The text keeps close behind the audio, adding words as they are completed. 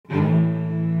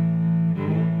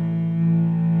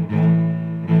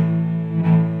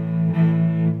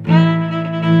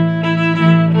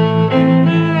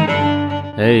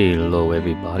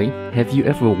everybody. Have you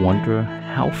ever wondered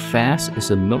how fast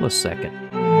is a millisecond?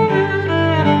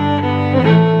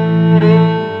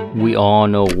 We all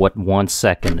know what 1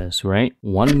 second is, right?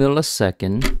 1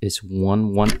 millisecond is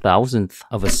 1/1000th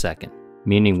of a second,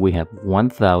 meaning we have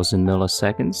 1000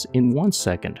 milliseconds in 1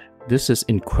 second. This is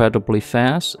incredibly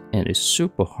fast and is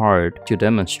super hard to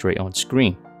demonstrate on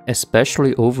screen,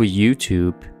 especially over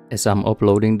YouTube. As I'm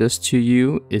uploading this to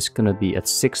you, it's gonna be at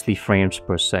 60 frames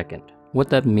per second. What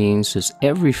that means is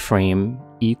every frame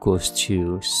equals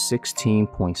to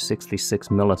 16.66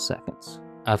 milliseconds.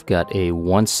 I've got a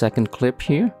 1 second clip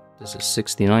here. This is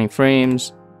 69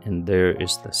 frames, and there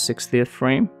is the 60th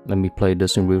frame. Let me play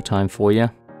this in real time for you.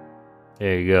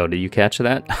 There you go. Did you catch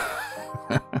that?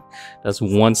 That's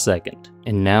 1 second.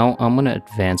 And now I'm gonna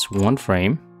advance 1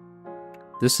 frame.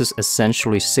 This is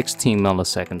essentially 16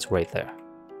 milliseconds right there.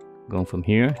 Going from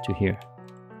here to here.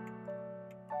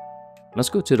 Let's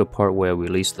go to the part where I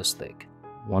release the stick.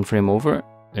 1 frame over.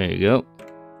 There you go.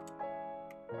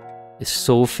 It's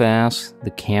so fast,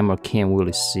 the camera can't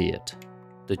really see it.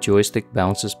 The joystick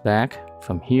bounces back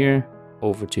from here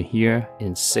over to here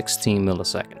in 16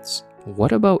 milliseconds.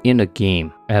 What about in a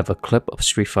game? I have a clip of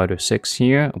Street Fighter 6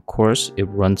 here. Of course, it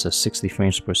runs at 60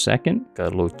 frames per second. Got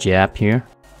a little jab here.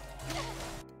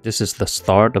 This is the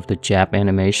start of the jab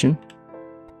animation.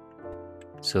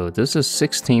 So this is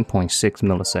 16.6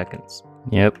 milliseconds.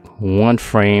 Yep, 1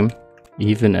 frame,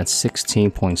 even at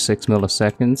 16.6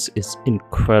 milliseconds, is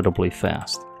incredibly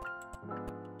fast.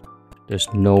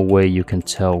 There's no way you can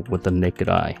tell with the naked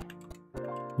eye.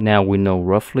 Now we know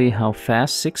roughly how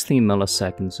fast 16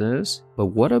 milliseconds is, but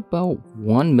what about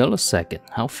 1 millisecond?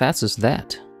 How fast is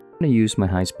that? I'm gonna use my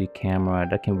high-speed camera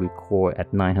that can record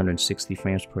at 960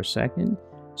 frames per second.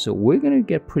 So we're gonna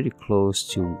get pretty close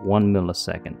to 1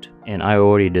 millisecond. And I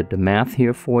already did the math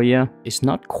here for you. It's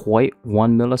not quite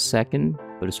 1 millisecond,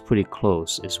 but it's pretty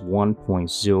close. It's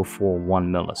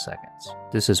 1.041 milliseconds.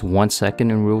 This is 1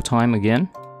 second in real time again.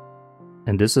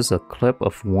 And this is a clip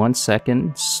of 1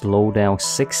 second slowed down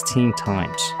 16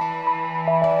 times.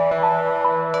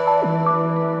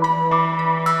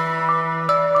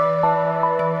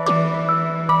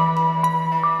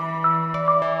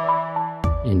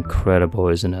 Incredible,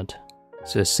 isn't it?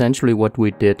 So essentially what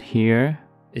we did here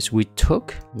is we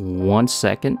took 1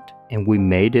 second and we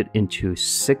made it into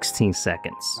 16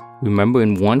 seconds. Remember,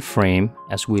 in 1 frame,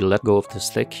 as we let go of the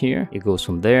stick here, it goes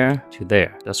from there to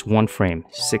there. That's 1 frame,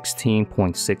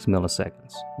 16.6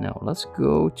 milliseconds. Now let's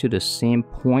go to the same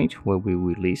point where we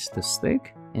release the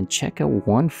stick and check out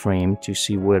 1 frame to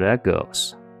see where that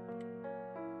goes.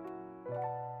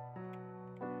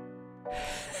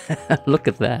 Look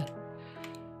at that.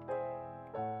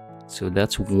 So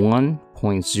that's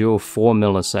 1.04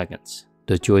 milliseconds.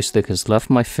 The joystick has left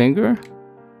my finger,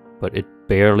 but it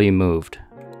barely moved.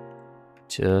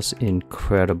 Just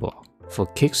incredible. For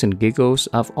kicks and giggles,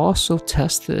 I've also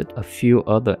tested a few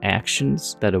other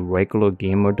actions that a regular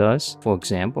gamer does. For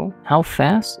example, how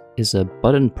fast is a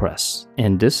button press?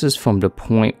 And this is from the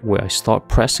point where I start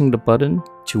pressing the button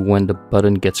to when the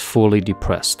button gets fully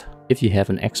depressed. If you have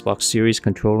an Xbox Series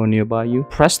controller nearby you,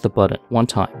 press the button 1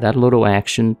 time. That little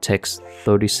action takes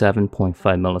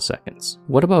 37.5 milliseconds.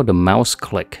 What about the mouse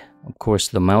click? Of course,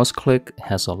 the mouse click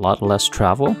has a lot less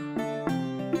travel.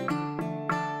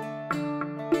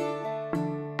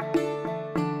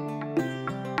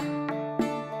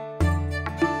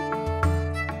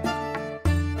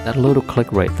 That little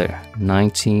click right there,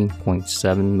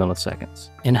 19.7 milliseconds.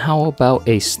 And how about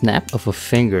a snap of a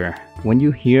finger? When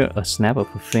you hear a snap of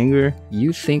a finger,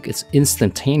 you think it's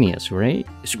instantaneous, right?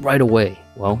 It's right away.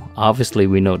 Well, obviously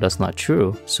we know that's not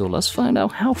true. So let's find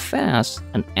out how fast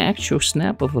an actual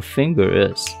snap of a finger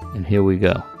is. And here we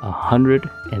go,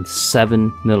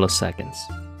 107 milliseconds.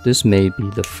 This may be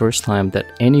the first time that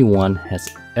anyone has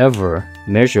ever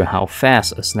measured how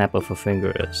fast a snap of a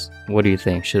finger is. What do you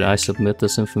think? Should I submit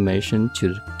this information to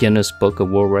the Guinness Book of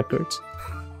World Records?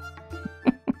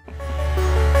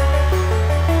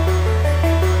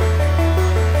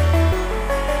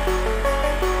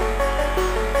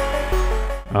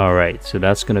 Alright, so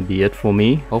that's gonna be it for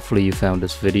me. Hopefully you found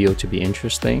this video to be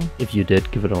interesting. If you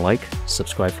did, give it a like,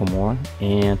 subscribe for more,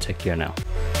 and take care now.